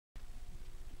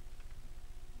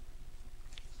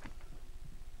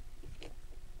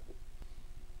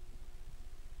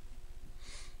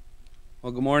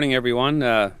Well, good morning, everyone.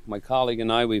 My colleague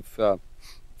and I, we've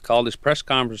called this press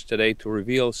conference today to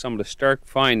reveal some of the stark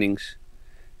findings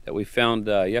that we found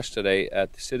yesterday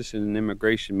at the Citizen and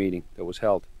Immigration meeting that was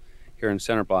held here in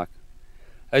Center Block.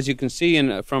 As you can see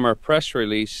from our press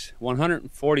release,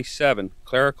 147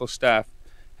 clerical staff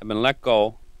have been let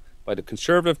go by the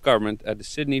Conservative government at the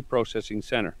Sydney Processing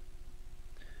Centre.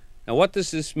 Now, what does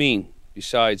this mean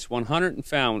besides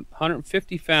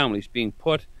 150 families being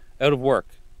put out of work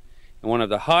in one of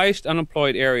the highest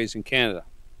unemployed areas in Canada?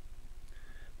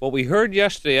 What we heard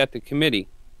yesterday at the committee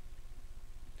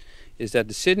is that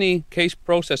the Sydney Case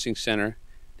Processing Centre,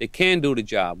 they can do the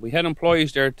job. We had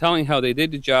employees there telling how they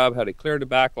did the job, how they cleared the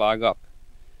backlog up.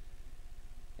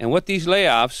 And with these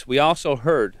layoffs, we also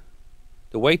heard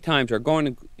the wait times are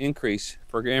going to increase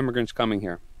for immigrants coming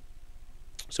here.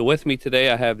 So with me today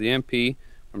I have the MP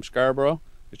from Scarborough,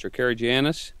 Mr.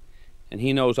 Karygiannis, and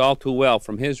he knows all too well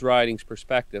from his riding's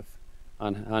perspective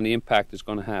on the impact it's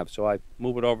going to have. So I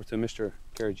move it over to Mr.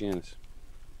 Karygiannis.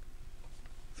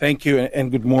 Thank you and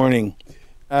good morning.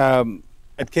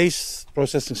 At Case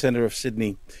Processing Centre of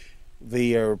Sydney,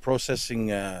 they are processing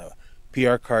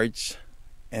PR cards,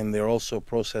 and they're also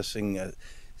processing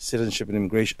citizenship and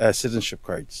immigration citizenship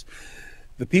cards.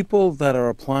 The people that are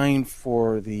applying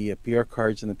for the PR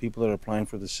cards and the people that are applying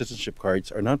for the citizenship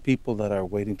cards are not people that are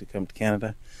waiting to come to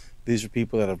Canada. These are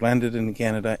people that have landed in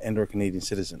Canada and are Canadian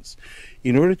citizens.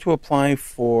 In order to apply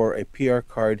for a PR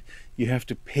card, you have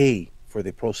to pay for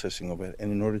the processing of it,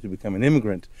 and in order to become an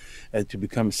immigrant, to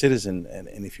become a citizen, and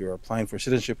if you're applying for a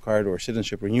citizenship card or a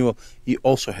citizenship renewal, you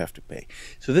also have to pay.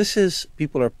 So this is,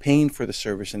 people are paying for the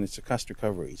service, and it's a cost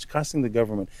recovery. It's costing the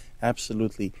government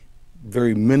absolutely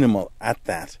very minimal at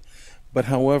that. But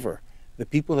however, the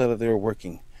people that are there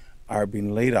working are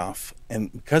being laid off,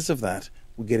 and because of that,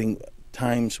 we're getting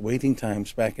waiting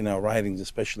times back in our ridings,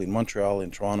 especially in Montreal,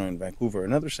 in Toronto, and Vancouver,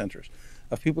 and other centers,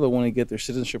 of people that want to get their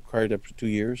citizenship card up to 2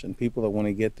 years, and people that want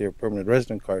to get their permanent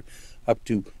resident card up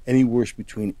to anywhere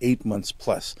between 8 months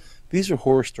plus. These are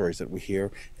horror stories that we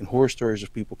hear, and horror stories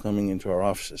of people coming into our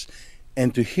offices.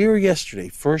 And to hear yesterday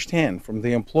firsthand from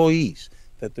the employees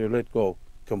that they're let go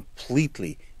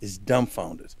completely is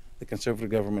dumbfounded. The Conservative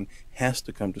government has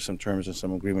to come to some terms and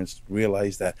some agreements to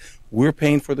realize that we're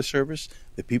paying for the service,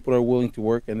 the people are willing to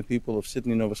work, and the people of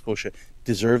Sydney, Nova Scotia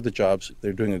deserve the jobs.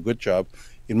 They're doing a good job.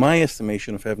 In my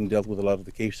estimation of having dealt with a lot of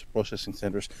the case processing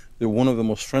centers, they're one of the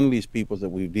most friendliest people that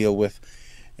we deal with.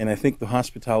 And I think the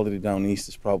hospitality down east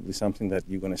is probably something that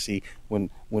you're going to see when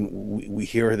we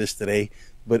hear this today.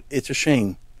 But it's a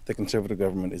shame the Conservative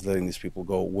government is letting these people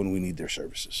go when we need their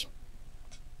services.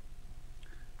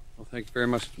 Well, thank you very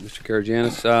much, Mr.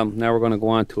 Karygiannis. Now we're going to go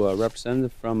on to a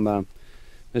representative from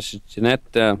Mrs.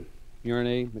 Jeanette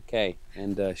McKay,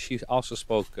 and she also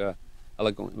spoke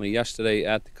eloquently yesterday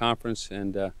at the conference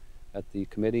and at the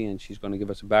committee, and she's going to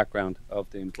give us a background of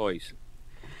the employees.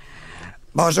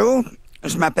 Bonjour,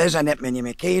 je m'appelle Jeanette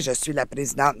McKay, je suis la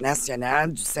présidente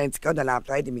nationale du syndicat de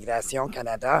l'emploi et d'immigration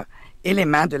Canada,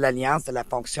 élément de l'Alliance de la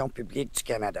fonction publique du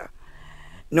Canada.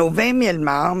 Nos 20 000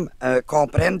 membres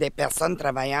comprennent des personnes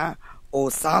travaillant au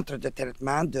Centre de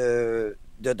traitement de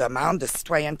demande de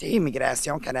citoyenneté et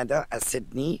immigration Canada à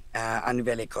Sydney, en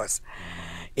Nouvelle-Écosse.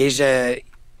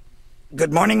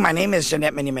 Good morning, my name is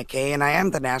Jeanette McKay, and I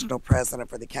am the National President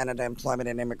for the Canada Employment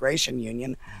and Immigration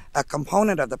Union, a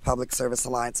component of the Public Service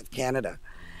Alliance of Canada.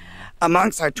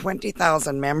 Amongst our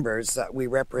 20,000 members that we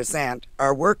represent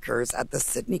are workers at the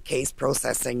Sydney Case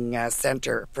Processing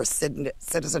Centre for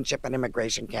Citizenship and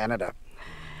Immigration Canada.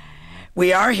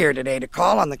 We are here today to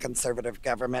call on the Conservative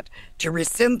government to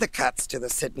rescind the cuts to the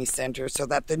Sydney Centre so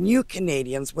that the new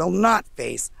Canadians will not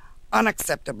face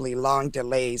unacceptably long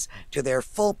delays to their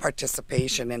full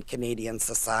participation in Canadian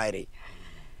society.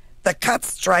 The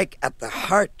cuts strike at the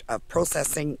heart of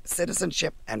processing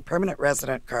citizenship and permanent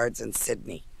resident cards in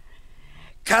Sydney.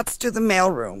 Cuts to the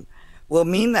mailroom will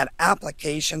mean that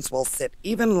applications will sit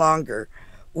even longer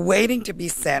waiting to be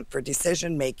sent for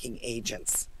decision-making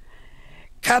agents.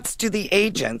 Cuts to the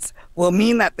agents will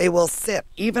mean that they will sit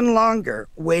even longer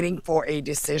waiting for a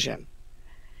decision.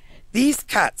 These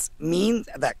cuts mean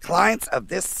that clients of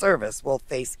this service will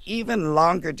face even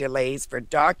longer delays for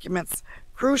documents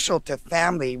crucial to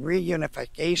family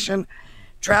reunification,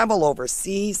 travel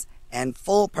overseas, and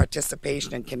full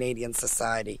participation in Canadian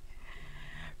society.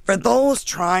 For those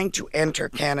trying to enter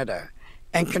Canada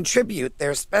and contribute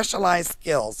their specialized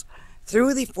skills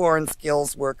through the Foreign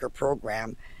Skills Worker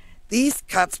Program, these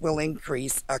cuts will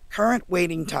increase a current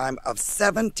waiting time of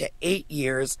 7 to 8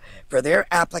 years for their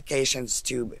applications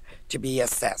to be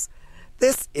assessed.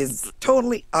 This is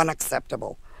totally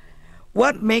unacceptable.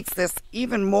 What makes this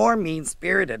even more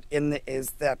mean-spirited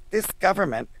is that this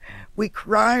government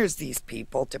requires these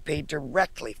people to pay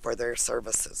directly for their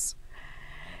services.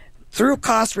 Through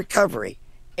cost recovery,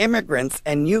 immigrants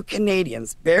and new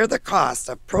Canadians bear the cost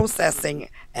of processing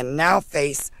and now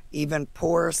face even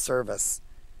poorer service.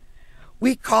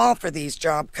 We call for these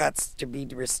job cuts to be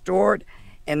restored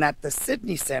and that the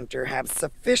Sydney Centre have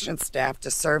sufficient staff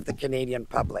to serve the Canadian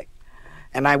public.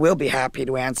 And I will be happy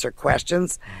to answer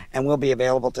questions and will be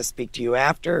available to speak to you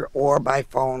after or by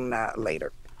phone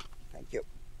later. Thank you.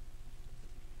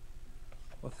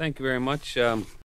 Well, thank you very much.